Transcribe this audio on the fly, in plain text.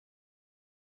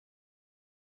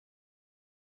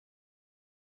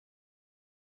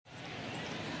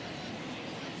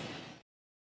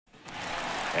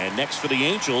And next for the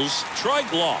Angels,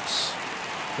 Glaus.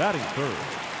 Batting third,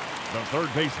 the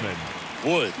third baseman,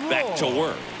 Wood back to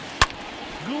work.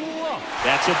 Glaus.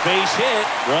 That's a base hit.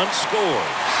 Run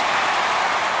scores.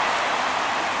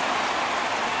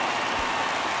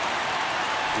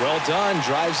 Well done.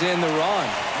 Drives in the run.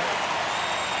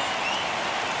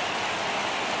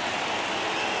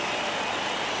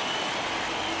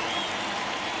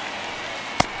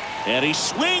 And he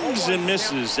swings and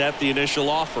misses at the initial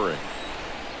offering.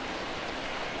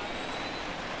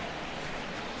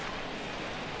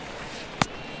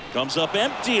 Comes up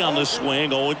empty on the swing.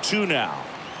 0-2 now.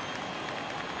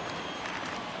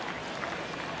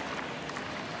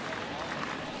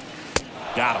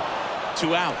 Got him.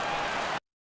 2 out.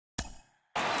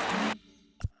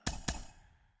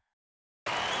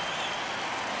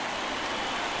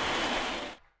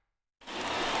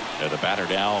 And the batter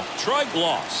now,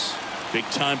 Glaus. Big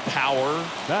time power.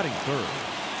 Batting third,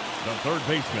 the third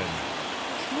baseman,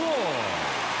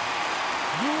 Glaus.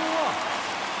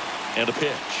 And a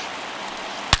pitch.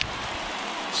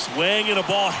 Swing and a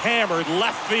ball hammered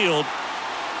left field.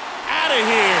 Out of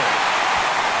here.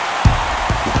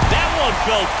 That one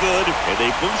felt good, and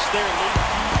they boost their lead.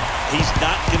 He's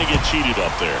not going to get cheated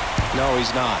up there. No,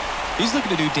 he's not. He's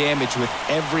looking to do damage with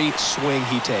every swing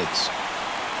he takes.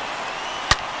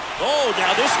 Oh,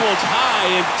 now this one's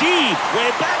high and deep.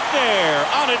 Way back there.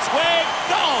 On its way.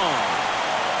 Gone.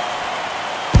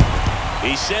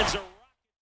 He sends a